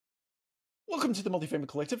Welcome to the Multifamily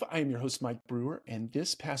Collective. I am your host, Mike Brewer, and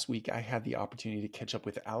this past week I had the opportunity to catch up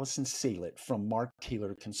with Alison Sallitt from Mark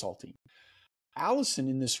Taylor Consulting. Alison,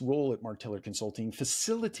 in this role at Mark Taylor Consulting,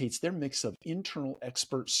 facilitates their mix of internal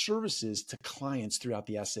expert services to clients throughout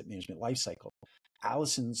the asset management lifecycle.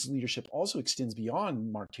 Alison's leadership also extends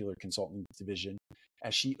beyond Mark Taylor Consulting division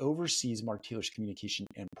as she oversees Mark Taylor's communication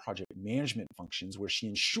and project management functions, where she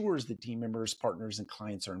ensures that team members, partners, and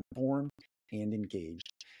clients are informed and engaged.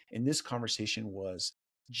 And this conversation was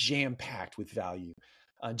jam-packed with value.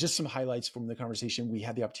 Just some highlights from the conversation. We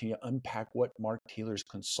had the opportunity to unpack what Mark Taylor's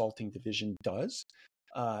consulting division does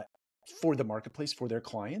for the marketplace, for their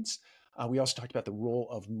clients. We also talked about the role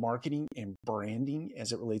of marketing and branding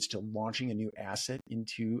as it relates to launching a new asset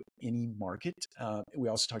into any market. We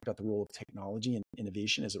also talked about the role of technology and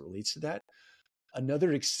innovation as it relates to that.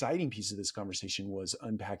 Another exciting piece of this conversation was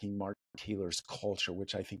unpacking Mark Taylor's culture,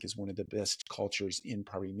 which I think is one of the best cultures in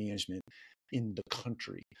property management in the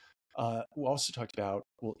country. We also talked about,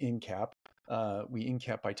 we end-cap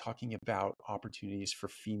by talking about opportunities for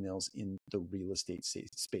females in the real estate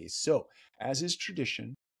space. So, as is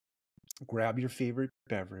tradition, grab your favorite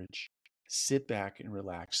beverage, sit back and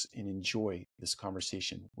relax and enjoy this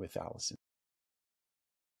conversation with Alison.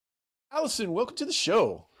 Alison, welcome to the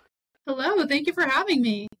show. Hello, thank you for having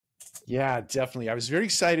me. Yeah, definitely. I was very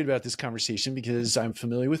excited about this conversation because I'm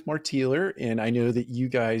familiar with Mark Taylor, and I know that you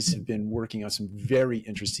guys have been working on some very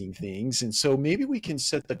interesting things. And so maybe we can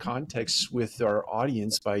set the context with our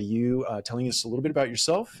audience by you telling us a little bit about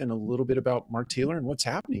yourself and a little bit about Mark Taylor and what's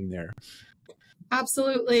happening there.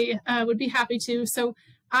 Absolutely. Would be happy to. So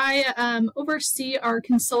I oversee our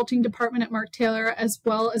consulting department at Mark Taylor, as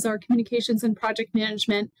well as our communications and project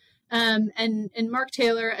management. And Mark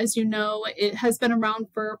Taylor, as you know, it has been around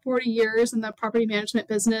for 40 years in the property management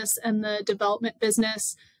business and the development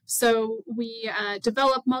business. So we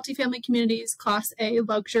develop multifamily communities, Class A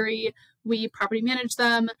luxury. We property manage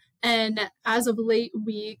them. And as of late,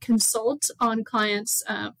 we consult on clients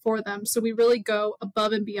for them. So we really go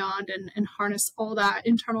above and beyond and harness all that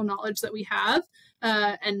internal knowledge that we have.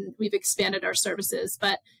 And we've expanded our services.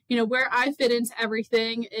 But, you know, where I fit into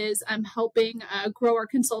everything is I'm helping grow our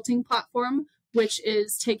consulting platform, which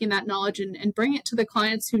is taking that knowledge and bringing it to the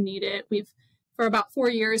clients who need it. We've, for about 4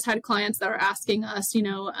 years, had clients that are asking us,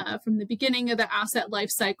 from the beginning of the asset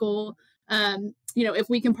life cycle, if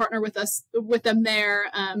we can partner with them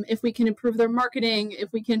there, if we can improve their marketing,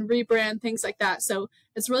 if we can rebrand, things like that. So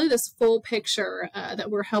it's really this full picture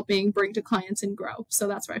that we're helping bring to clients and grow. So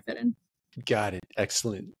that's where I fit in. Got it.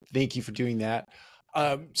 Excellent. Thank you for doing that.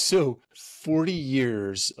 So 40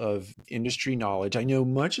 years of industry knowledge. I know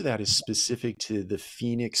much of that is specific to the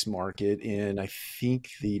Phoenix market and I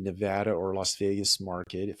think the Nevada or Las Vegas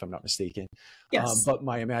market, if I'm not mistaken. Yes. But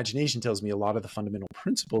my imagination tells me a lot of the fundamental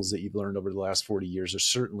principles that you've learned over the last 40 years are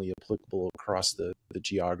certainly applicable across the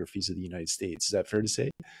geographies of the United States. Is that fair to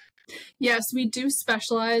say? Yes, we do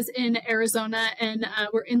specialize in Arizona and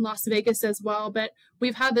we're in Las Vegas as well, but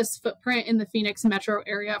we've had this footprint in the Phoenix metro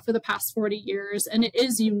area for the past 40 years, and it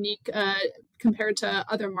is unique compared to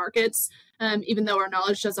other markets, even though our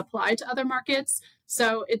knowledge does apply to other markets.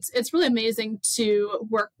 So it's really amazing to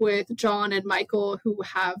work with John and Michael, who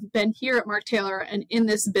have been here at Mark Taylor and in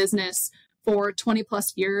this business for 20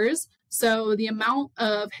 plus years. So the amount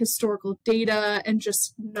of historical data and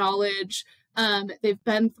just knowledge, they've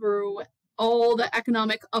been through all the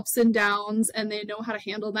economic ups and downs and they know how to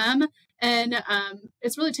handle them. And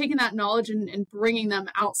it's really taking that knowledge and bringing them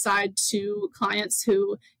outside to clients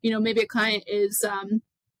who, maybe a client is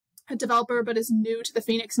a developer but is new to the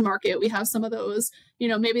Phoenix market. We have some of those,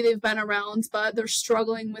 maybe they've been around, but they're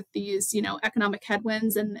struggling with these, economic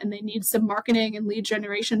headwinds and they need some marketing and lead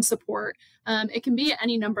generation support. It can be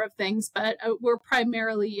any number of things, but we're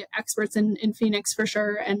primarily experts in Phoenix for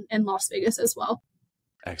sure and Las Vegas as well.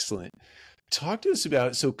 Excellent. Talk to us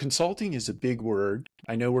about, so consulting is a big word.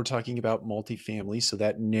 I know we're talking about multifamily, so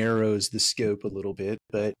that narrows the scope a little bit,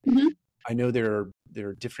 but I know there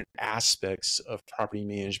are different aspects of property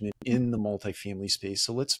management in the multifamily space.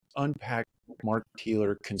 So let's unpack Mark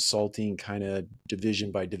Taylor Consulting kind of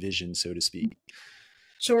division by division, so to speak.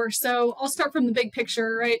 Sure. So I'll start from the big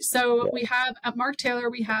picture, right? So we have at Mark Taylor,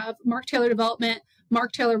 we have Mark Taylor Development,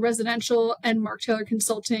 Mark Taylor Residential, and Mark Taylor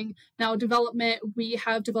Consulting. Now, development, we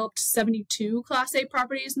have developed 72 Class A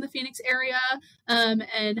properties in the Phoenix area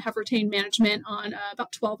and have retained management on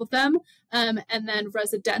about 12 of them. And then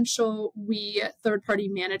residential, we third-party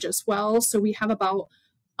manage as well. So we have about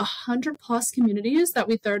 100 plus communities that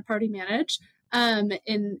we third-party manage.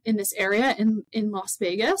 in this area in Las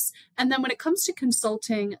Vegas. And then when it comes to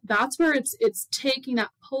consulting, that's where it's taking that,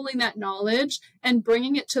 pulling that knowledge and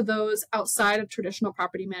bringing it to those outside of traditional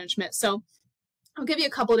property management. So I'll give you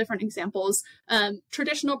a couple of different examples.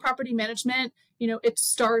 Traditional property management, it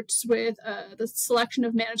starts with the selection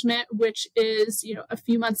of management, which is, a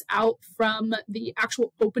few months out from the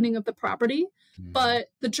actual opening of the property. Mm-hmm. But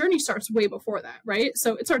the journey starts way before that, right?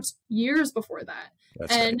 So it starts years before that.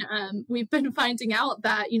 That's and right. We've been finding out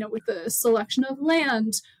that, with the selection of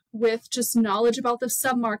land, with just knowledge about the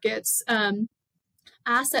submarkets,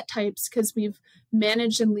 asset types, because we've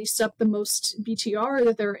managed and leased up the most BTR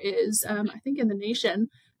that there is, I think, in the nation.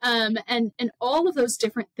 And all of those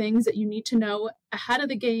different things that you need to know ahead of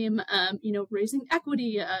the game, raising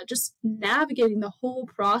equity, just navigating the whole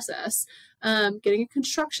process, getting a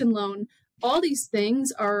construction loan. All these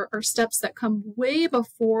things are steps that come way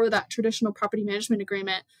before that traditional property management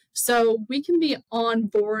agreement. So we can be on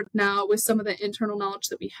board now with some of the internal knowledge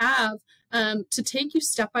that we have to take you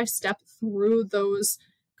step by step through those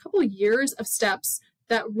couple of years of steps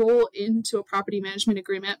that roll into a property management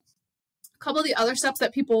agreement. A couple of the other steps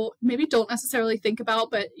that people maybe don't necessarily think about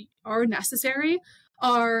but are necessary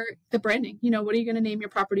are the branding. What are you going to name your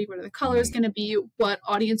property? What are the colors going to be? What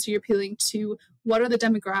audience are you appealing to? What are the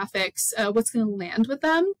demographics? What's going to land with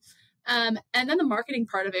them? And then the marketing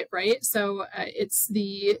part of it, right? So it's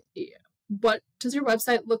what does your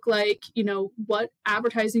website look like? What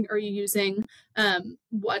advertising are you using?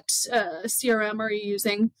 What CRM are you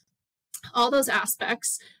using? All those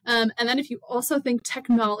aspects. And then if you also think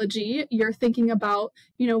technology, you're thinking about,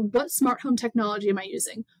 what smart home technology am I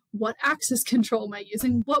using? What access control am I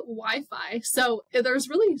using? What Wi-Fi? So there's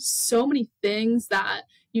really so many things that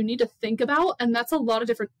you need to think about. And that's a lot of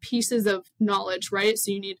different pieces of knowledge, right?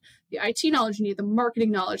 So you need the IT knowledge, you need the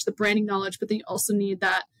marketing knowledge, the branding knowledge, but then you also need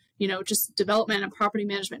that, just development and property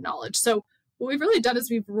management knowledge. So what we've really done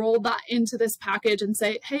is we've rolled that into this package and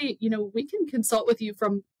say, hey, we can consult with you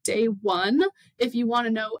from day one if you want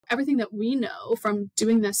to know everything that we know from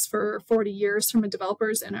doing this for 40 years from a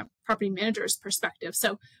developer's and a property manager's perspective.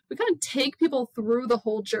 So we kind of take people through the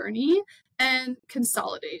whole journey and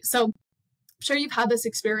consolidate. So I'm sure you've had this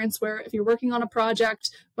experience where if you're working on a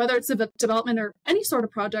project, whether it's a development or any sort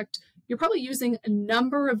of project, you're probably using a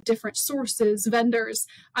number of different sources, vendors.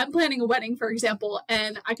 I'm planning a wedding, for example,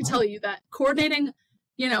 and I can tell you that coordinating,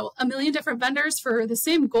 a million different vendors for the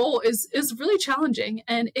same goal is really challenging,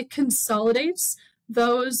 and it consolidates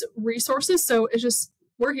those resources. So it's just,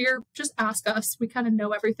 we're here, just ask us. We kind of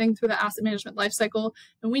know everything through the asset management lifecycle,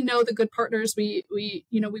 and we know the good partners. We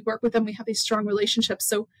work with them. We have these strong relationships,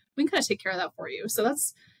 so we can kind of take care of that for you. So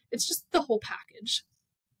it's just the whole package.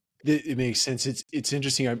 It makes sense. It's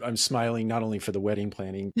interesting. I'm smiling not only for the wedding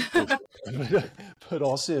planning, but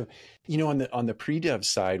also, on the pre-dev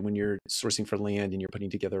side, when you're sourcing for land and you're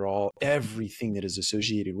putting together everything that is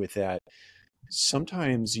associated with that.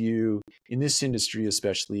 Sometimes in this industry,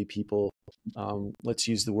 especially, people, let's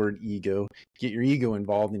use the word ego, get your ego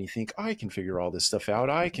involved, and you think, I can figure all this stuff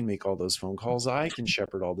out. I can make all those phone calls. I can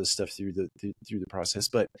shepherd all this stuff through the process.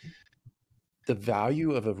 But the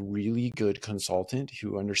value of a really good consultant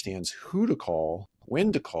who understands who to call,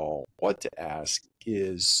 when to call, what to ask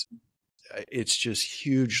it's just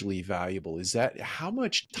hugely valuable. How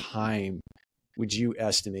much time would you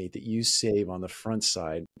estimate that you save on the front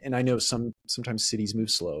side? And I know sometimes cities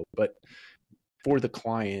move slow, but for the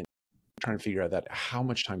client trying to figure out that, how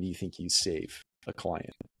much time do you think you save a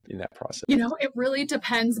client in that process? It really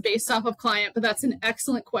depends based off of client, but that's an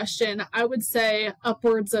excellent question. I would say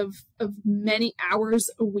upwards of many hours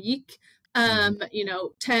a week,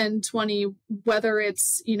 10, 20, whether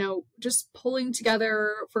it's, just pulling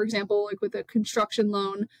together, for example, like with a construction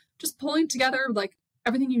loan, just pulling together like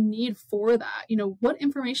everything you need for that. What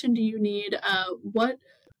information do you need? What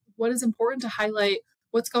is important to highlight?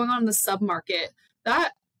 What's going on in the submarket?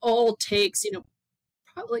 That all takes,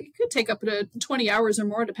 probably it could take up to 20 hours or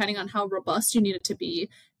more, depending on how robust you need it to be.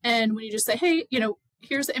 And when you just say, hey,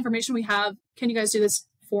 here's the information we have. Can you guys do this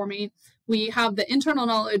for me? We have the internal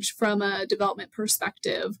knowledge from a development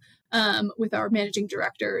perspective with our managing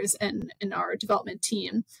directors and our development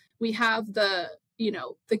team. We have the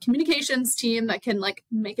communications team that can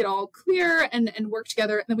make it all clear and work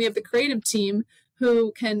together. And then we have the creative team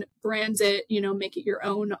who can brand it, make it your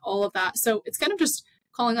own, all of that. So it's kind of just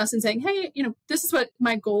calling us and saying, hey, this is what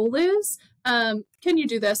my goal is. Can you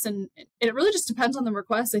do this? And it really just depends on the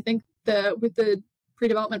request. I think with the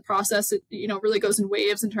pre-development process, it, really goes in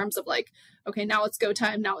waves in terms of okay, now it's go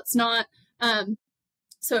time, now it's not.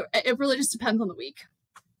 So it really just depends on the week.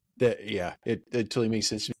 It totally makes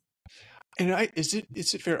sense to me. And is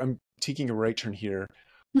it fair? taking a right turn here,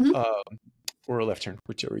 Mhm. or a left turn,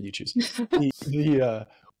 whichever you choose. The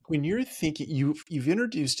when you're thinking, you've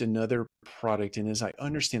introduced another product, and as I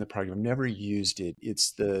understand the product, I've never used it.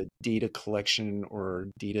 It's the data collection or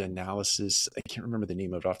data analysis. I can't remember the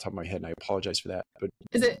name of it off the top of my head, and I apologize for that. But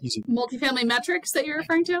Is it using multifamily metrics that you're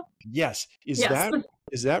referring to? yes, Yes.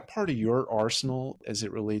 is that part of your arsenal as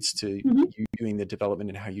it relates to Mhm. you doing the development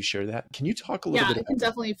and how you share that? Can you talk a little Yeah, bit I can about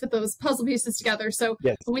definitely fit those puzzle pieces together. So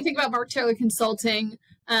yes? when we think about Mark Taylor Consulting,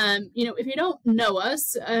 if you don't know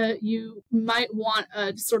us, you might want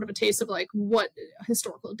a sort of a taste of like what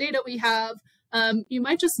historical data we have. You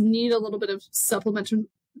might just need a little bit of supplemental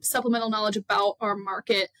knowledge about our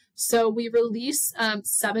market. So we release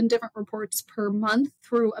 7 different reports per month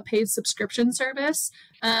through a paid subscription service.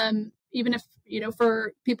 Even if,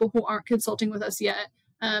 for people who aren't consulting with us yet,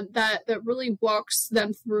 that really walks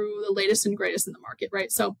them through the latest and greatest in the market,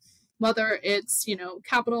 right? So whether it's,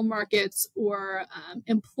 capital markets or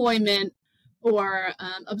employment or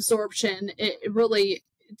absorption, it really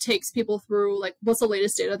takes people through like what's the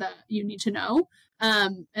latest data that you need to know.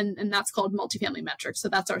 And that's called Multifamily Metrics. So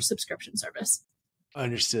that's our subscription service.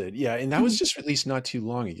 Understood. Yeah, and that was just released not too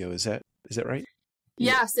long ago. Is that right?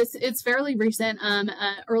 Yeah. Yes, it's fairly recent.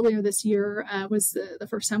 Earlier this year was the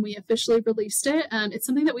first time we officially released it. It's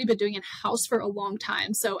something that we've been doing in house for a long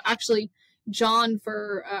time. So actually, John,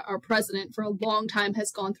 for our president, for a long time has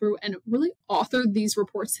gone through and really authored these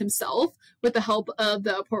reports himself with the help of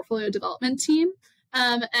the portfolio development team.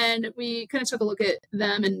 And we kind of took a look at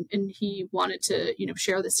them, and he wanted to,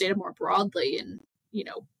 share this data more broadly. And,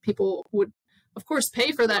 people would, of course,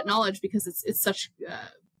 pay for that knowledge because it's such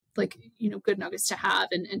good nuggets to have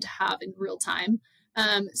and to have in real time.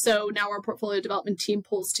 So now our portfolio development team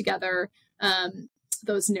pulls together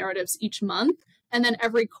those narratives each month. And then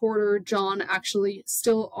every quarter, John actually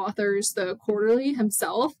still authors the quarterly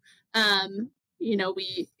himself.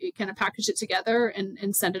 We kind of package it together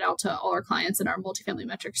and send it out to all our clients and our multifamily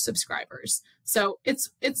metrics subscribers. So it's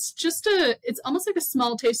almost like a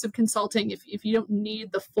small taste of consulting if you don't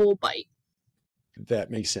need the full bite.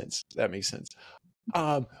 That makes sense.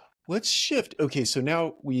 Let's shift. Okay, so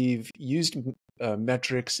now we've used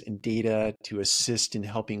metrics and data to assist in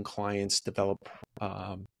helping clients develop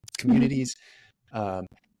communities.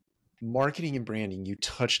 Marketing and branding, you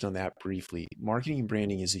touched on that briefly. Marketing and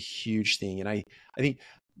branding is a huge thing. And I think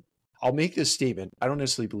I'll make this statement. I don't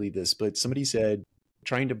necessarily believe this, but somebody said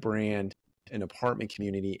trying to brand an apartment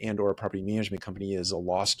community and or a property management company is a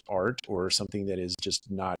lost art or something that is just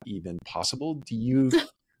not even possible.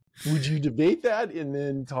 Would you debate that and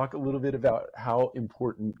then talk a little bit about how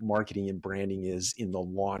important marketing and branding is in the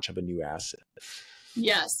launch of a new asset?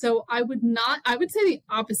 Yeah, so I would say the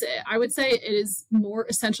opposite. I would say it is more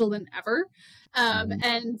essential than ever.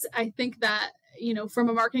 And I think that, from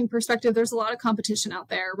a marketing perspective, there's a lot of competition out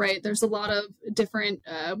there, right? There's a lot of different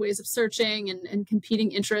ways of searching and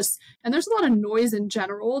competing interests. And there's a lot of noise in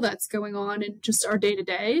general that's going on in just our day to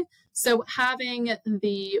day. So having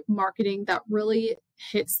the marketing that really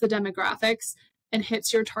hits the demographics and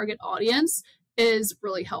hits your target audience is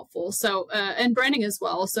really helpful. So, and branding as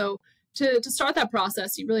well. So to start that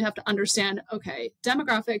process, you really have to understand, okay,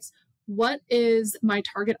 demographics, what is my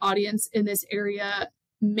target audience in this area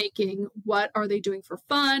making? What are they doing for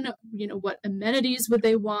fun? What amenities would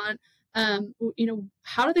they want?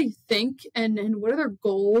 How do they think and what are their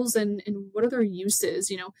goals and what are their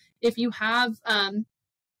uses? If you have,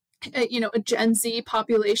 a Gen Z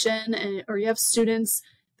population or you have students,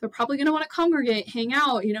 they're probably going to want to congregate, hang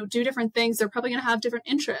out, do different things. They're probably going to have different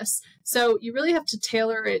interests. So you really have to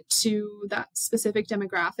tailor it to that specific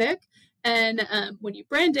demographic. And when you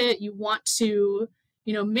brand it, you want to,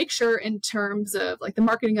 make sure in terms of like the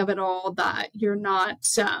marketing of it all that you're not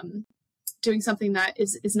doing something that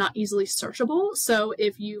is not easily searchable. So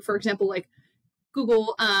if you, for example, like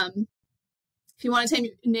Google, if you want to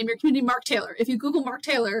name your community Mark Taylor, if you Google Mark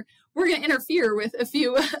Taylor, we're going to interfere with a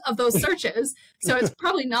few of those searches. So it's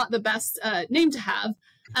probably not the best name to have.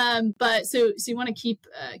 But so you want to keep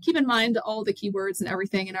in mind all the keywords and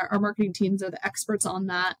everything. And our marketing teams are the experts on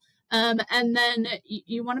that. And then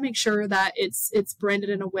you want to make sure that it's branded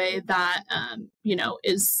in a way that,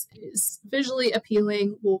 is visually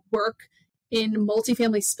appealing, will work in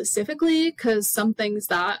multifamily specifically, because some things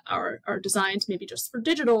that are designed maybe just for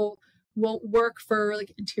digital won't work for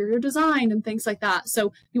like interior design and things like that.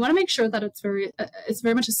 So you want to make sure that it's very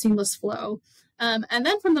much a seamless flow. And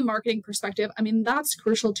then from the marketing perspective, that's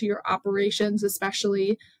crucial to your operations,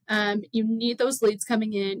 especially. You need those leads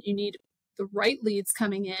coming in. You need the right leads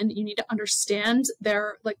coming in. You need to understand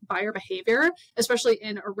their like buyer behavior, especially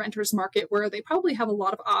in a renter's market where they probably have a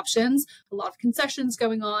lot of options, a lot of concessions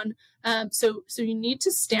going on. So you need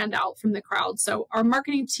to stand out from the crowd. So our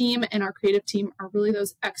marketing team and our creative team are really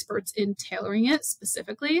those experts in tailoring it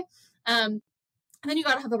specifically. And then you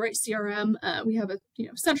got to have the right CRM. We have a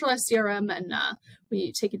centralized CRM, and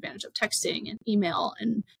we take advantage of texting and email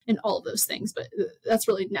and all of those things. But that's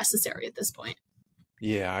really necessary at this point.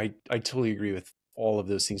 Yeah, I totally agree with all of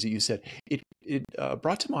those things that you said. It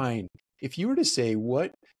brought to mind, if you were to say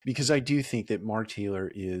because I do think that Mark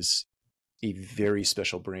Taylor is a very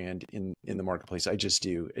special brand in the marketplace. I just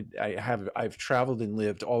do. I've traveled and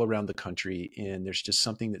lived all around the country, and there's just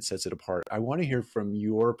something that sets it apart. I want to hear from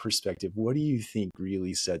your perspective. What do you think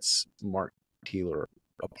really sets Mark Taylor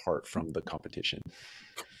apart from the competition?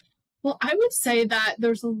 Well, I would say that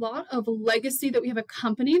there's a lot of legacy, that we have a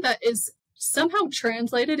company that is somehow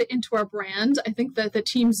translated into our brand. I think that the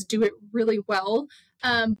teams do it really well.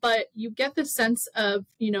 But you get the sense of,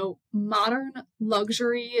 modern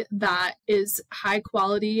luxury that is high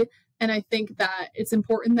quality. And I think that it's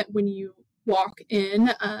important that when you walk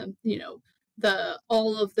in,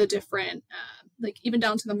 all of the different, like even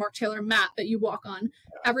down to the Mark Taylor mat that you walk on,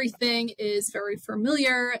 everything is very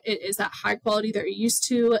familiar. It is that high quality that you're used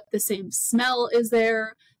to. The same smell is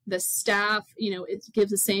there. The staff, it gives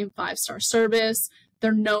the same 5-star service.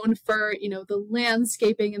 They're known for, the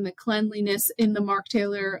landscaping and the cleanliness in the Mark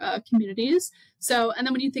Taylor communities. So, and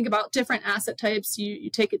then when you think about different asset types, you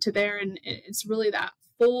take it to there, and it's really that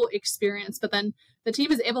full experience. But then the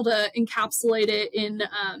team is able to encapsulate it in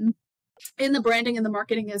the branding and the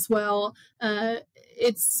marketing as well.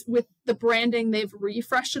 It's with the branding, they've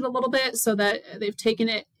refreshed it a little bit so that they've taken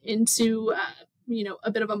it into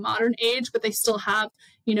a bit of a modern age, but they still have,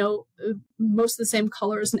 most of the same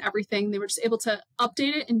colors and everything. They were just able to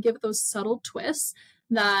update it and give it those subtle twists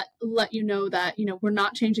that let you know that, we're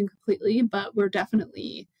not changing completely, but we're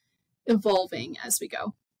definitely evolving as we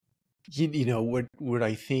go. What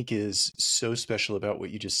I think is so special about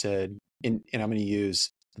what you just said, and I'm going to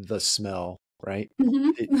use the smell, right?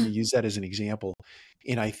 Mm-hmm. You use that as an example.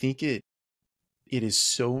 And I think it is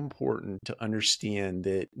so important to understand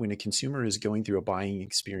that when a consumer is going through a buying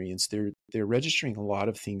experience, they're registering a lot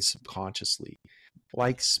of things subconsciously,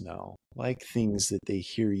 like smell, like things that they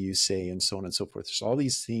hear you say, and so on and so forth. There's all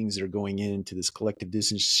these things that are going into this collective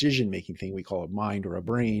decision-making thing we call a mind or a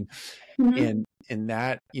brain. Mm-hmm. And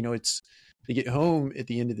that, they get home at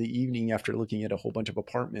the end of the evening after looking at a whole bunch of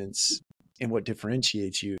apartments, and what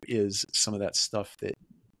differentiates you is some of that stuff that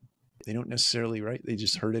they don't necessarily, right? They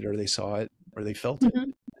just heard it, or they saw it, or they felt it.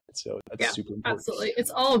 So that's super important. Absolutely. It's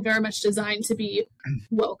all very much designed to be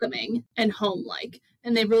welcoming and home-like.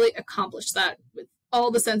 And they really accomplished that with all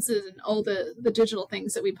the senses and all the digital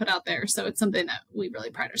things that we put out there. So it's something that we really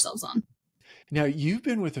pride ourselves on. Now, you've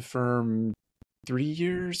been with the firm 3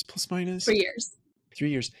 years, plus minus? 3 years. 3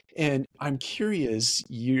 years. And I'm curious,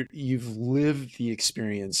 you've lived the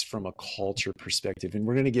experience from a culture perspective, and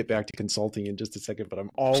we're going to get back to consulting in just a second, but I'm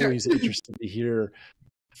always interested to hear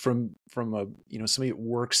from a, somebody that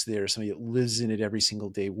works there, somebody that lives in it every single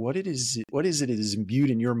day. What is it that is imbued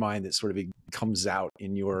in your mind that sort of comes out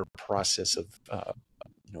in your process of,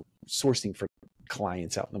 sourcing for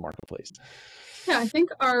clients out in the marketplace? Yeah, I think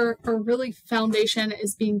our really foundation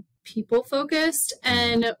is being people focused.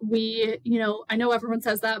 And we, I know everyone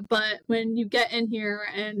says that, but when you get in here,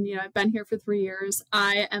 and, I've been here for 3 years,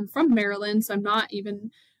 I am from Maryland, so I'm not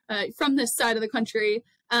even from this side of the country.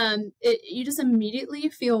 You just immediately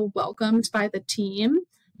feel welcomed by the team.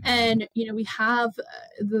 And, we have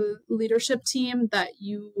the leadership team that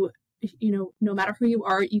no matter who you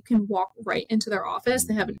are, you can walk right into their office.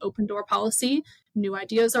 They have an open door policy. New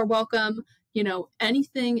ideas are welcome.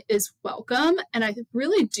 Anything is welcome. And I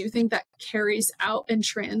really do think that carries out and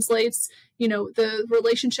translates, the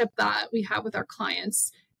relationship that we have with our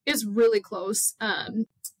clients is really close.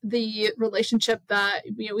 The relationship that,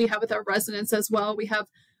 we have with our residents as well. We have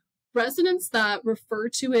residents that refer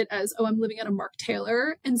to it as, oh, I'm living at a Mark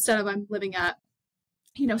Taylor instead of I'm living at,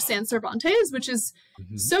 San Cervantes, which is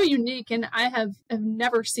so unique. And I have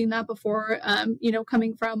never seen that before.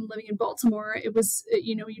 Coming from living in Baltimore, it was,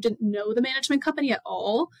 you didn't know the management company at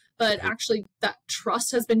all, but actually that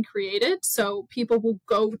trust has been created. So people will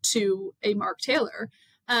go to a Mark Taylor.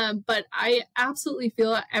 But I absolutely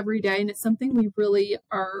feel it every day. And it's something we really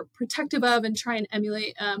are protective of and try and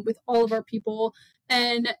emulate with all of our people.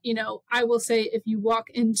 And, I will say, if you walk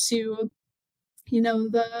into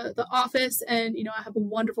the office, and, I have a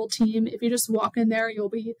wonderful team. If you just walk in there, you'll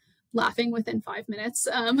be laughing within 5 minutes.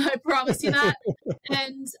 I promise you that.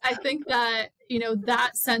 And I think that,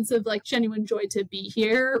 that sense of like genuine joy to be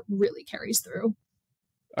here really carries through.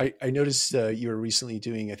 I noticed you were recently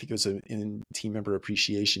doing, I think it was in Team Member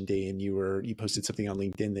Appreciation Day, and you posted something on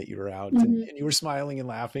LinkedIn that you were out and you were smiling and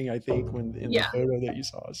laughing, I think, when in the photo that you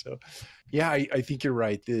saw. So yeah, I think you're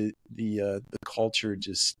right. The culture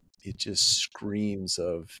just screams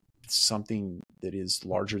of something that is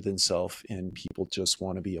larger than self, and people just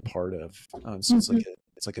want to be a part of. So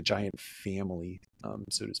it's like a giant family,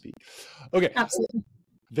 so to speak. Okay. Absolutely.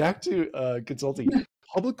 Back to consulting.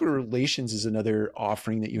 Public relations is another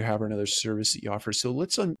offering that you have, or another service that you offer. So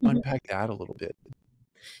let's unpack that a little bit.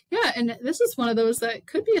 Yeah, and this is one of those that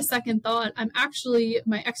could be a second thought.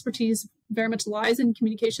 My expertise very much lies in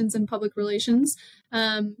communications and public relations.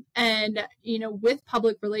 And, with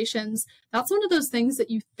public relations, that's one of those things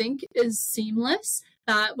that you think is seamless,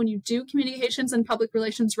 that when you do communications and public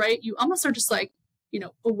relations right, you almost are just like,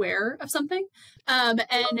 aware of something.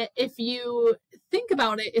 And if you think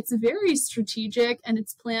about it, it's very strategic and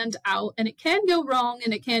it's planned out, and it can go wrong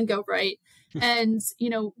and it can go right. And,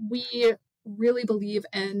 we really believe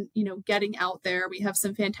in, getting out there. We have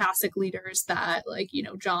some fantastic leaders that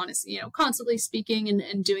John is, constantly speaking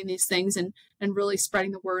and doing these things and really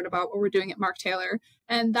spreading the word about what we're doing at Mark Taylor.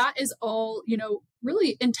 And that is all,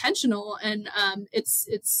 really intentional. And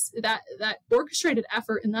it's that orchestrated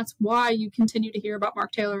effort. And that's why you continue to hear about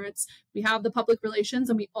Mark Taylor. We have the public relations,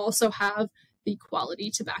 and we also have the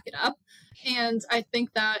quality to back it up. And I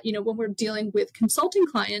think that, when we're dealing with consulting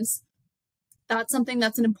clients, that's something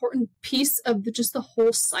that's an important piece of the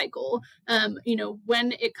whole cycle.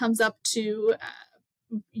 When it comes up to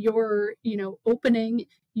your, opening,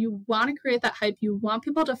 you want to create that hype. You want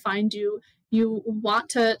people to find you. You want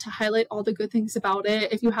to highlight all the good things about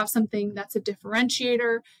it. If you have something that's a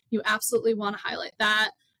differentiator, you absolutely want to highlight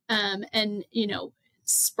that. And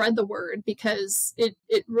spread the word, because it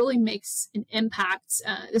really makes an impact.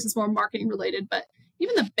 This is more marketing related, but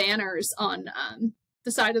even the banners on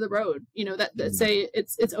the side of the road, that say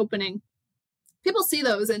it's opening, people see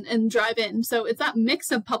those and drive in. So it's that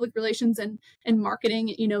mix of public relations and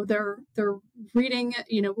marketing. They're reading,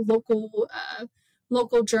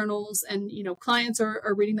 local journals, and, clients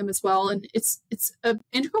are reading them as well. And it's an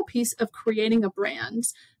integral piece of creating a brand.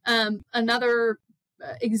 Another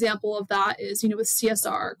example of that is, with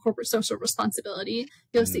CSR, corporate social responsibility,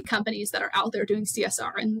 you'll see companies that are out there doing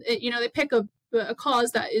CSR, and they pick a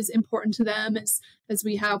cause that is important to them, as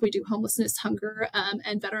we do homelessness, hunger,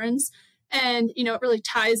 and veterans. And, it really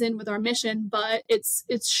ties in with our mission, but it's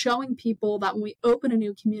showing people that when we open a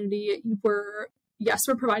new community, we're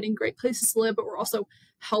providing great places to live, but we're also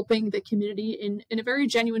helping the community in a very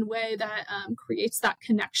genuine way that creates that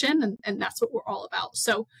connection. And that's what we're all about.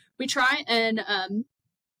 So we try and,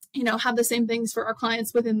 have the same things for our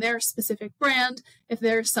clients within their specific brand. If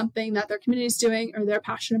there's something that their community is doing or they're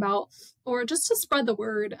passionate about, or just to spread the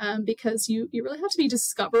word, because you really have to be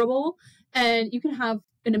discoverable, and you can have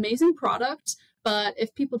an amazing product, but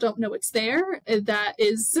if people don't know it's there, that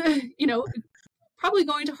is, probably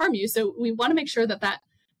going to harm you. So we want to make sure that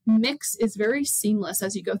mix is very seamless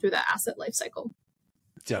as you go through that asset life cycle.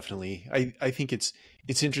 Definitely. I think it's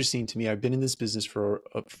interesting to me. I've been in this business for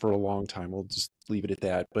a long time. We'll just leave it at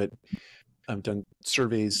that. But I've done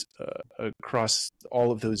surveys across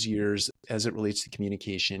all of those years as it relates to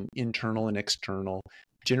communication, internal and external.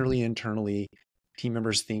 Generally, internally, team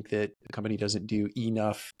members think that the company doesn't do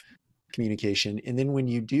enough communication. And then when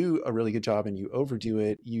you do a really good job and you overdo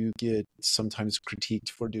it, you get sometimes critiqued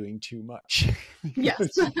for doing too much.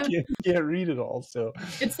 Yes. you can't read it all. So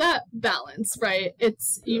it's that balance, right?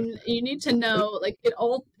 You need to know,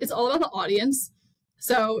 it's all about the audience.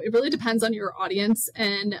 So it really depends on your audience,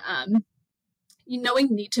 and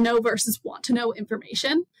knowing need to know versus want to know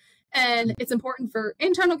information. And it's important for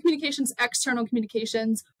internal communications, external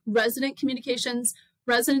communications, resident communications.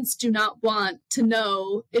 Residents do not want to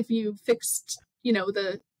know if you fixed,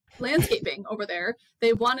 the landscaping over there.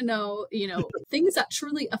 They want to know, things that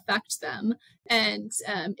truly affect them. And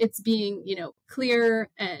it's being, clear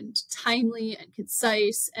and timely and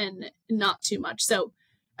concise and not too much. So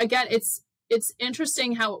again, it's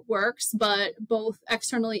interesting how it works, but both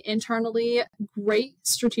externally, internally, great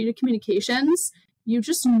strategic communications. You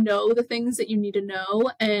just know the things that you need to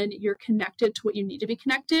know, and you're connected to what you need to be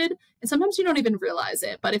connected. And sometimes you don't even realize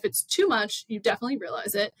it, but if it's too much, you definitely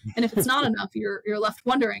realize it. And if it's not enough, you're left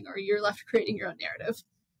wondering, or you're left creating your own narrative.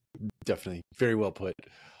 Definitely. Very well put.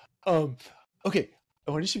 Okay.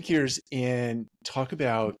 I want to shift gears and talk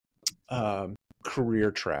about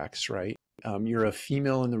career tracks, right? You're a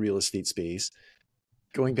female in the real estate space.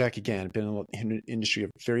 going back again, been in the industry a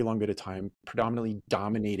very long bit of time, predominantly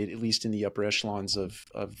dominated, at least in the upper echelons of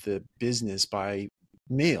the business, by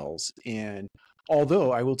males. And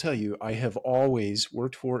although I will tell you, I have always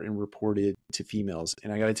worked for and reported to females.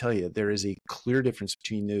 And I got to tell you, there is a clear difference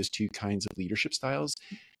between those two kinds of leadership styles.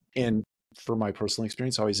 And for my personal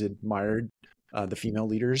experience, I always admired the female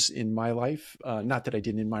leaders in my life. Not that I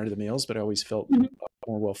didn't admire the males, but I always felt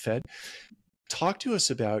more well fed. Talk to us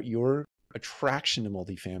about your attraction to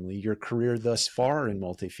multifamily, your career thus far in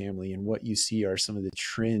multifamily, and what you see are some of the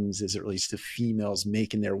trends as it relates to females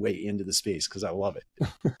making their way into the space, because I love it.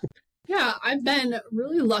 Yeah, I've been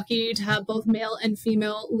really lucky to have both male and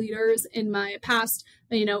female leaders in my past,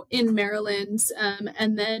 in Maryland,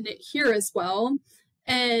 and then here as well.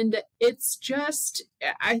 And it's just,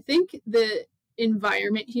 I think the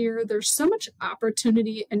environment here, there's so much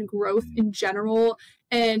opportunity and growth in general.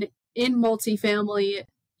 And in multifamily,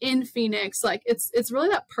 in Phoenix, like it's really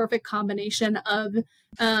that perfect combination of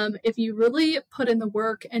if you really put in the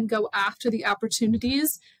work and go after the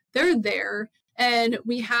opportunities, they're there. And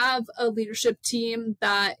we have a leadership team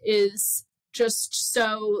that is just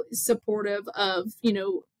so supportive of,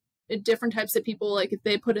 different types of people. Like if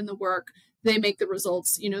they put in the work, they make the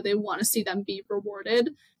results, they want to see them be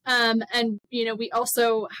rewarded. And, we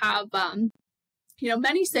also have,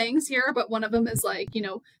 many sayings here, but one of them is like,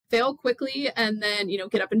 fail quickly and then,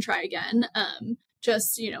 get up and try again.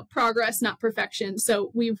 Just, progress, not perfection.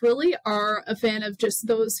 So we really are a fan of just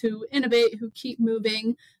those who innovate, who keep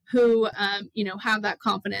moving, who, have that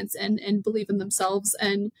confidence and believe in themselves.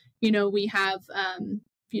 And, we have,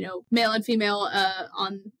 male and female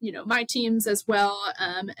on, my teams as well.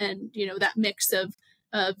 And, that mix of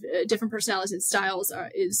different personalities and styles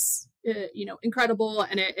is incredible.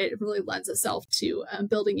 And it really lends itself to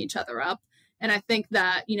building each other up. And I think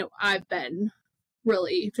that, I've been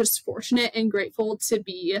really just fortunate and grateful to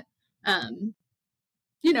be,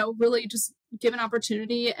 really just given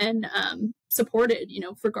opportunity and supported,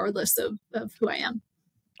 regardless of who I am.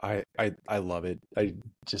 I love it. I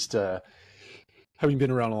just, having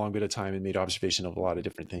been around a long bit of time and made observation of a lot of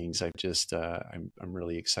different things, I've just, I'm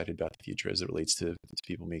really excited about the future as it relates to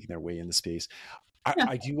people making their way in the space.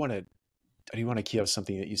 I do want to key off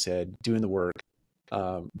something that you said, doing the work.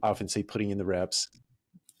 I often say putting in the reps.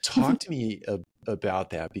 Talk to me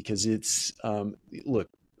about that, because it's, look,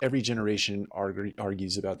 every generation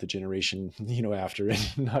argues about the generation, after,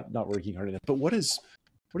 and not working hard enough. But what does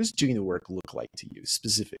doing the work look like to you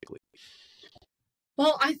specifically?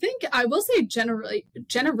 Well, I think I will say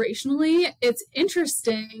generationally, it's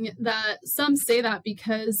interesting that some say that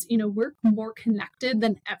because, we're more connected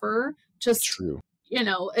than ever. Just true.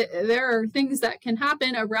 There are things that can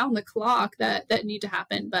happen around the clock that need to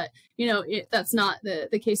happen, but, that's not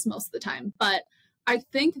the case most of the time. But I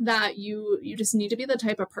think that you just need to be the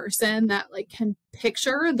type of person that like can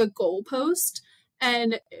picture the goalpost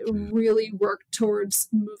and really work towards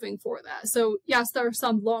moving for that. So yes, there are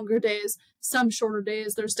some longer days, some shorter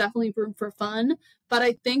days. There's definitely room for fun, but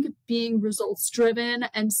I think being results driven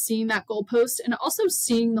and seeing that goalpost and also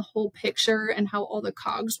seeing the whole picture and how all the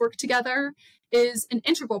cogs work together is an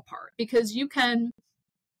integral part, because you can,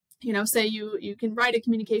 say you can write a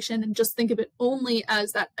communication and just think of it only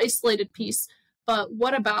as that isolated piece. But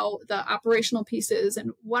what about the operational pieces,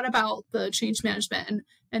 and what about the change management,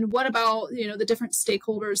 and what about, the different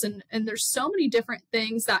stakeholders? And there's so many different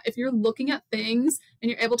things that if you're looking at things and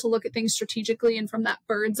you're able to look at things strategically and from that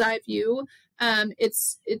bird's eye view,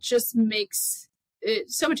 it just makes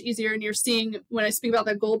it so much easier. And you're seeing, when I speak about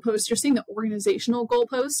that goalpost, you're seeing the organizational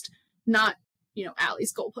goalpost, not,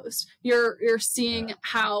 Allie's goalpost. You're seeing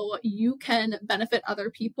how you can benefit other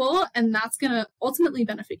people, and that's going to ultimately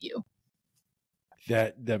benefit you.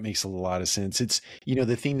 That makes a lot of sense. It's,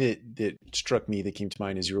 the thing that struck me, that came to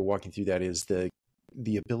mind as you were walking through that, is the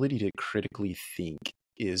ability to critically think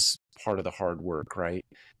is part of the hard work, right?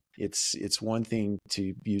 It's one thing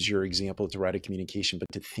to use your example to write a communication,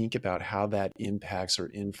 but to think about how that impacts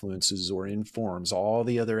or influences or informs all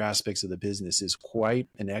the other aspects of the business is quite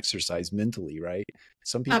an exercise mentally, right?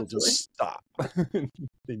 Some people just stop.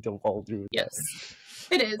 They don't follow through with that.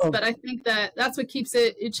 It is, but I think that's what keeps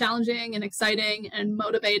it challenging and exciting and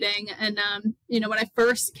motivating. And, when I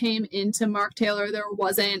first came into Mark Taylor, there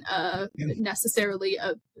wasn't necessarily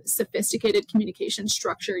a sophisticated communication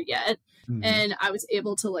structure yet. Mm-hmm. And I was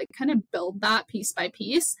able to kind of build that piece by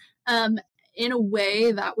piece in a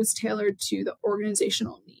way that was tailored to the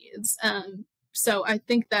organizational needs. So I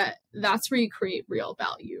think that's where you create real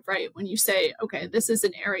value, right? When you say, okay, this is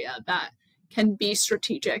an area that can be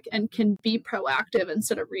strategic and can be proactive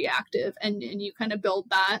instead of reactive. And you kind of build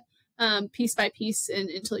that piece by piece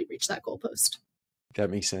until you reach that goalpost. That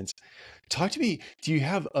makes sense. Talk to me. Do you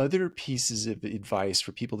have other pieces of advice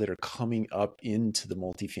for people that are coming up into the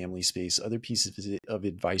multifamily space? Other pieces of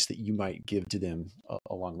advice that you might give to them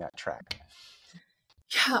along that track?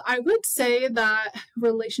 Yeah, I would say that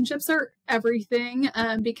relationships are everything,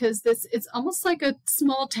 because it's almost like a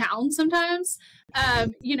small town sometimes.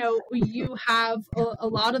 You have a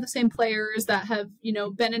lot of the same players that have,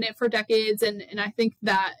 been in it for decades. And I think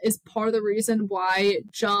that is part of the reason why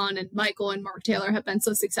John and Michael and Mark Taylor have been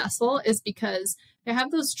so successful, is because they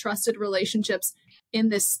have those trusted relationships in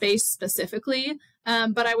this space specifically.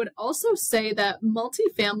 But I would also say that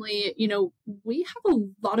multifamily, we have a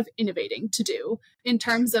lot of innovating to do in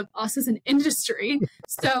terms of us as an industry.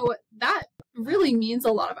 So that really means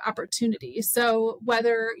a lot of opportunity. So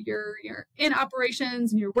whether you're in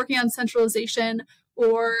operations and you're working on centralization,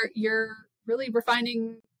 or you're really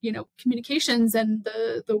refining, communications and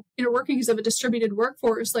the inner workings of a distributed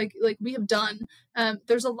workforce, like we have done,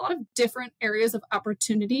 there's a lot of different areas of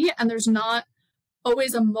opportunity, and there's not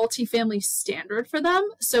always a multifamily standard for them.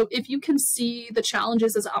 So if you can see the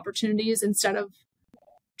challenges as opportunities instead of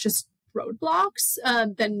just roadblocks,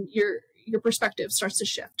 then your perspective starts to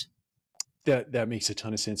shift. That makes a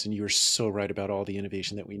ton of sense, and you are so right about all the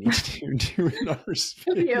innovation that we need to do in our space.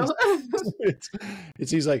 Thank you. It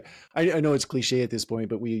seems like I know it's cliche at this point,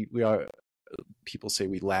 but we are. People say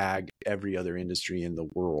we lag every other industry in the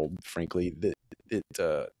world. Frankly,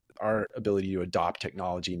 our ability to adopt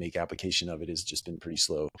technology, make application of it, has just been pretty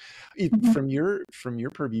slow. From your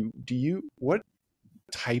purview, what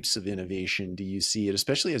types of innovation do you see,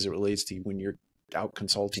 especially as it relates to when you're out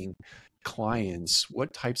consulting clients?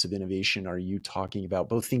 What types of innovation are you talking about?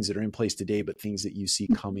 Both things that are in place today, but things that you see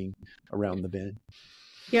coming around the bend.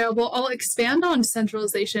 Yeah, well, I'll expand on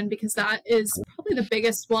centralization because that is probably the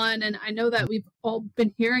biggest one. And I know that we've all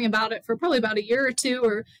been hearing about it for probably about a year or two,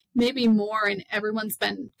 or maybe more, and everyone's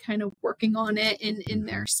been kind of working on it in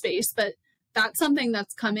their space. But that's something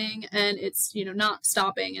that's coming, and it's, not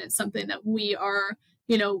stopping. And it's something that we are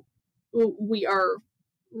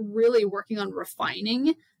really working on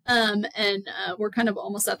refining. And we're kind of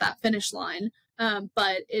almost at that finish line.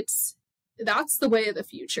 But that's the way of the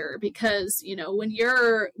future, because when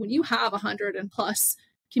you have 100 and plus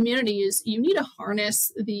communities, you need to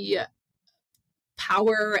harness the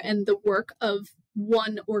power and the work of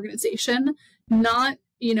one organization, not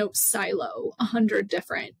silo 100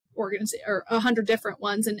 different or 100 different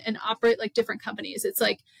ones and operate like different companies. It's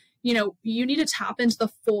like you need to tap into the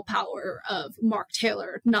full power of Mark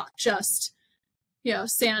Taylor, not just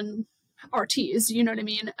San RTs, you know what I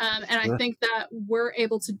mean? And I think that we're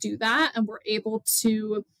able to do that, and we're able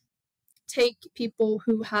to take people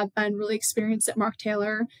who have been really experienced at Mark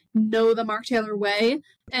Taylor, know the Mark Taylor way,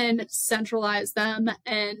 and centralize them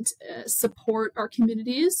and support our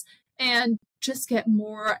communities and just get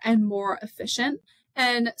more and more efficient.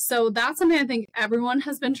 And so that's something I think everyone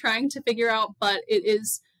has been trying to figure out, but it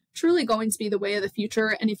is truly going to be the way of the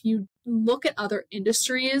future. And if you look at other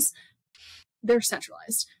industries, they're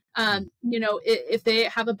centralized. If they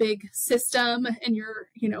have a big system and you're,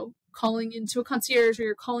 calling into a concierge or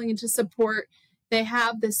you're calling into support, they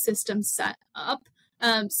have this system set up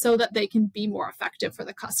so that they can be more effective for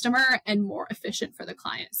the customer and more efficient for the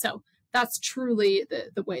client. So that's truly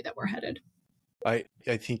the way that we're headed. I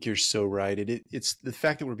think you're so right. It's the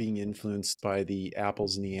fact that we're being influenced by the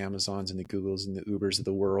Apples and the Amazons and the Googles and the Ubers of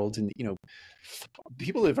the world. And,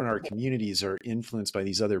 people live in our communities are influenced by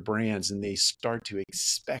these other brands, and they start to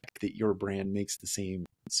expect that your brand makes the same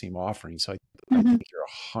offering. So I think you're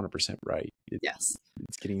 100% right. Yes.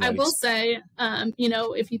 It's getting I will say,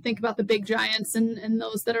 if you think about the big giants and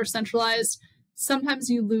those that are centralized, sometimes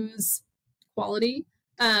you lose quality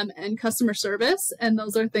and customer service. And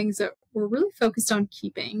those are things that we're really focused on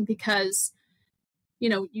keeping, because,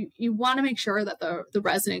 you want to make sure that the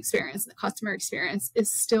resident experience, the customer experience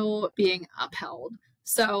is still being upheld.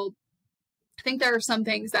 So I think there are some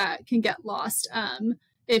things that can get lost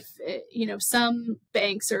if, some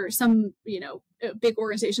banks or some, big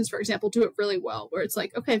organizations, for example, do it really well, where it's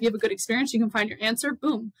like, okay, if you have a good experience, you can find your answer.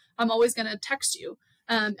 Boom. I'm always going to text you.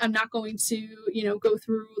 I'm not going to, go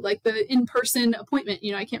through like the in-person appointment.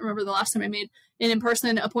 I can't remember the last time I made an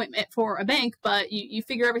in-person appointment for a bank, but you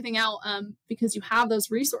figure everything out because you have those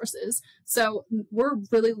resources. So we're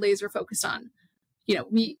really laser focused on,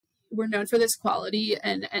 we're known for this quality,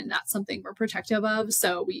 and that's something we're protective of.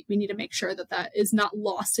 So we need to make sure that is not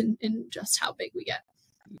lost in just how big we get.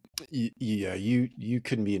 Yeah, you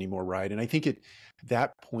couldn't be any more right. And I think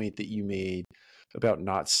that point that you made about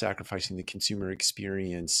not sacrificing the consumer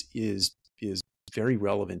experience is very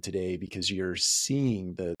relevant today, because you're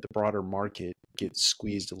seeing the broader market get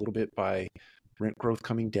squeezed a little bit by rent growth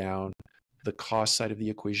coming down, the cost side of the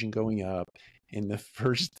equation going up, and the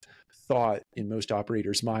first thought in most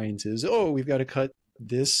operators' minds is, oh, we've got to cut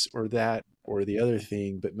this or that or the other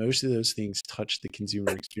thing. But most of those things touch the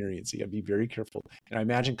consumer experience. You got to be very careful. And I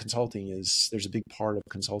imagine there's a big part of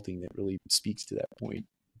consulting that really speaks to that point.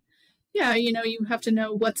 Yeah, you have to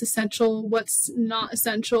know what's essential, what's not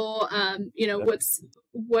essential,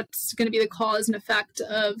 what's going to be the cause and effect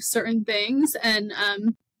of certain things. And,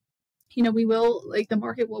 the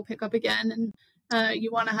market will pick up again, and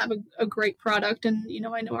you want to have a great product. And,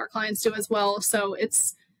 I know our clients do as well. So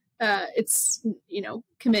it's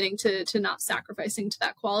committing to not sacrificing to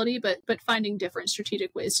that quality, but finding different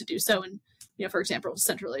strategic ways to do so. And, for example,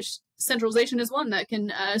 centralization is one that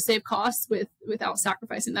can save costs without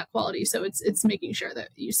sacrificing that quality. So it's making sure that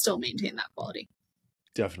you still maintain that quality.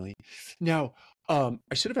 Definitely. Now, I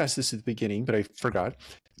should have asked this at the beginning, but I forgot.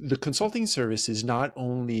 The consulting service is not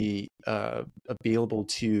only available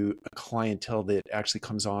to a clientele that actually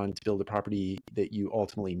comes on to build a property that you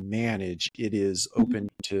ultimately manage. It is open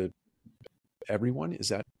to everyone. Is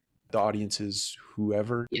that the audience is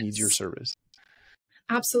whoever needs your service?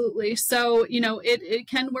 Absolutely. So, it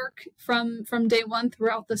can work from day one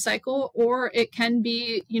throughout the cycle, or it can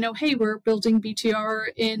be, hey, we're building BTR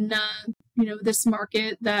in, this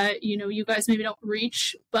market that, you guys maybe don't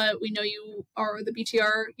reach, but we know you are the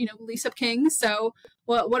BTR, lease up king. So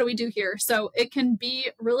what do we do here? So it can be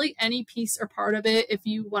really any piece or part of it. If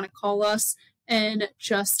you want to call us and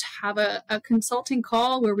just have a consulting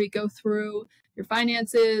call where we go through your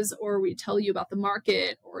finances, or we tell you about the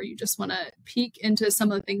market, or you just want to peek into some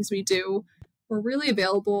of the things we do, we're really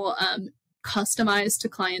available, customized to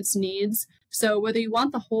clients' needs. So whether you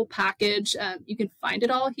want the whole package, you can find it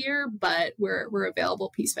all here, but we're available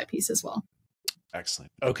piece by piece as well.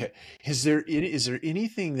 Excellent. Okay. Is there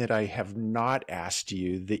anything that I have not asked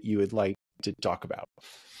you that you would like to talk about?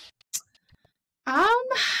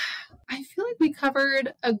 I feel like we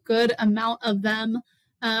covered a good amount of them.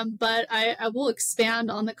 But I will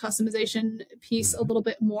expand on the customization piece a little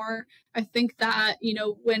bit more. I think that,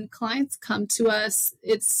 when clients come to us,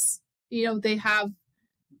 it's, they have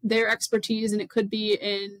their expertise, and it could be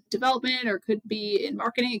in development, or it could be in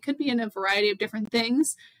marketing. It could be in a variety of different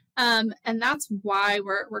things. And that's why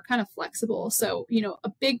we're kind of flexible. So, a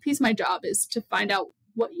big piece of my job is to find out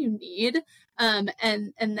what you need, and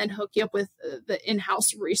then hook you up with the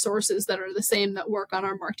in-house resources that are the same that work on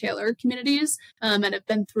our Mark Taylor communities, and have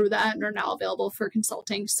been through that and are now available for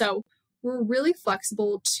consulting. So we're really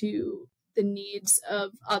flexible to the needs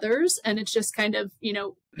of others. And it's just kind of,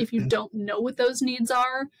 if you don't know what those needs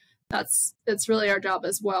are, that's really our job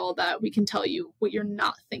as well, that we can tell you what you're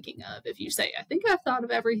not thinking of. If you say, I think I've thought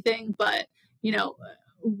of everything, but,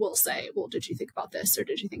 we'll say, well, did you think about this, or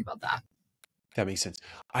did you think about that? That makes sense.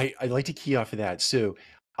 I'd like to key off of that. So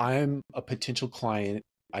I'm a potential client.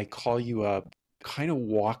 I call you up, kind of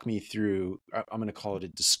walk me through, I'm going to call it a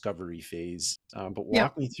discovery phase, but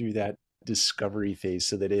walk me through that discovery phase,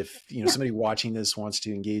 so that if, somebody watching this wants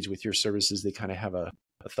to engage with your services, they kind of have a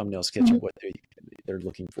thumbnail sketch of what they're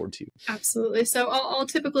looking forward to. Absolutely. So I'll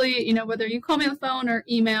typically, whether you call me on the phone or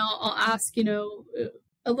email, I'll ask,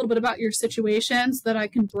 a little bit about your situation so that I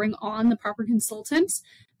can bring on the proper consultants.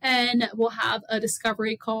 And we'll have a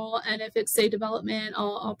discovery call. And if it's, say, development,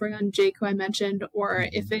 I'll bring on Jake, who I mentioned. Or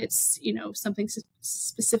if it's, something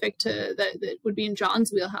specific to that would be in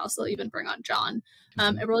John's wheelhouse, I'll even bring on John.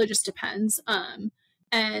 It really just depends.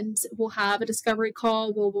 And we'll have a discovery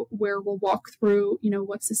call where we'll walk through,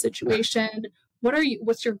 what's the situation,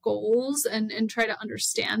 what's your goals, and try to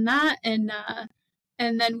understand that.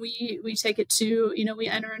 And then we take it to, we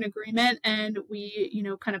enter an agreement, and we,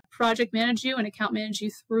 kind of project manage you and account manage you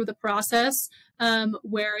through the process,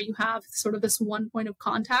 where you have sort of this one point of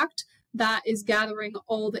contact that is gathering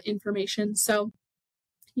all the information. So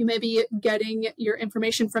you may be getting your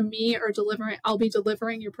information from me, or I'll be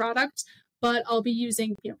delivering your product, but I'll be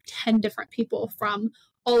using, 10 different people from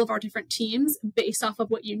all of our different teams based off of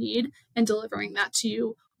what you need, and delivering that to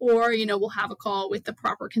you. Or, we'll have a call with the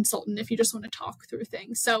proper consultant if you just want to talk through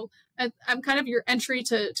things. So I'm kind of your entry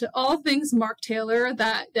to all things Mark Taylor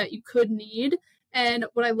that you could need. And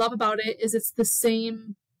what I love about it is it's the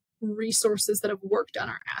same resources that have worked on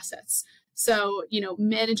our assets. So,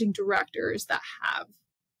 managing directors that have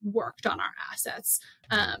worked on our assets.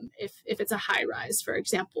 If it's a high rise, for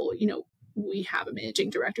example, we have a managing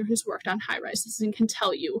director who's worked on high rises and can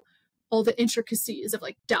tell you all the intricacies of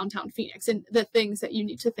like downtown Phoenix and the things that you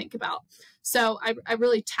need to think about. So I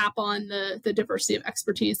really tap on the diversity of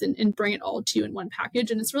expertise and bring it all to you in one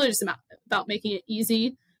package. And it's really just about making it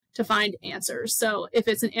easy to find answers. So if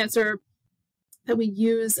it's an answer that we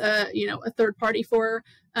use a third party for,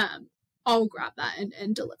 I'll grab that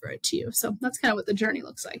and deliver it to you. So that's kind of what the journey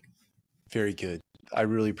looks like. Very good. I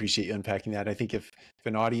really appreciate you unpacking that. I think if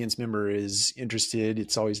an audience member is interested,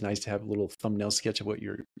 it's always nice to have a little thumbnail sketch of what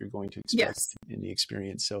you're going to expect in the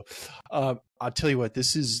experience. So I'll tell you what,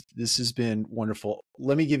 this has been wonderful.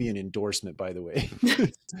 Let me give you an endorsement, by the way.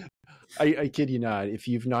 I kid you not. If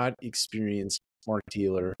you've not experienced Mark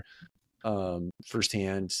Taylor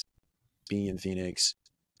firsthand, being in Phoenix,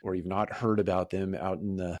 or you've not heard about them out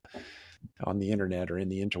on the internet or in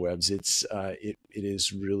the interwebs, it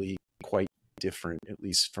is really quite different, at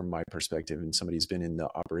least from my perspective. And somebody who's been in the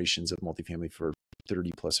operations of multifamily for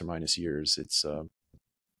 30 plus or minus years, it's a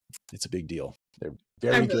big deal. They're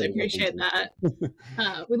very good. I really appreciate that.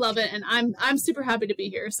 We love it, and I'm super happy to be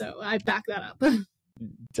here. So I back that up.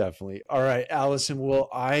 Definitely. All right, Alison. Well,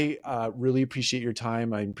 I really appreciate your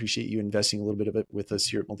time. I appreciate you investing a little bit of it with us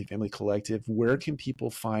here at Multifamily Collective. Where can people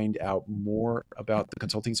find out more about the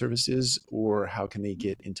consulting services, or how can they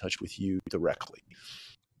get in touch with you directly?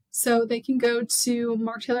 So they can go to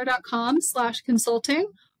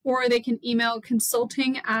marktaylor.com/consulting, or they can email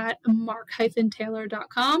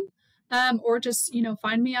consulting@mark-taylor.com, or just,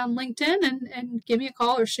 find me on LinkedIn and give me a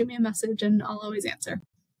call or shoot me a message, and I'll always answer.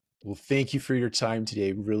 Well, thank you for your time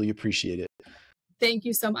today. Really appreciate it. Thank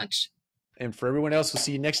you so much. And for everyone else, we'll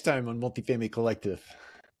see you next time on Multifamily Collective.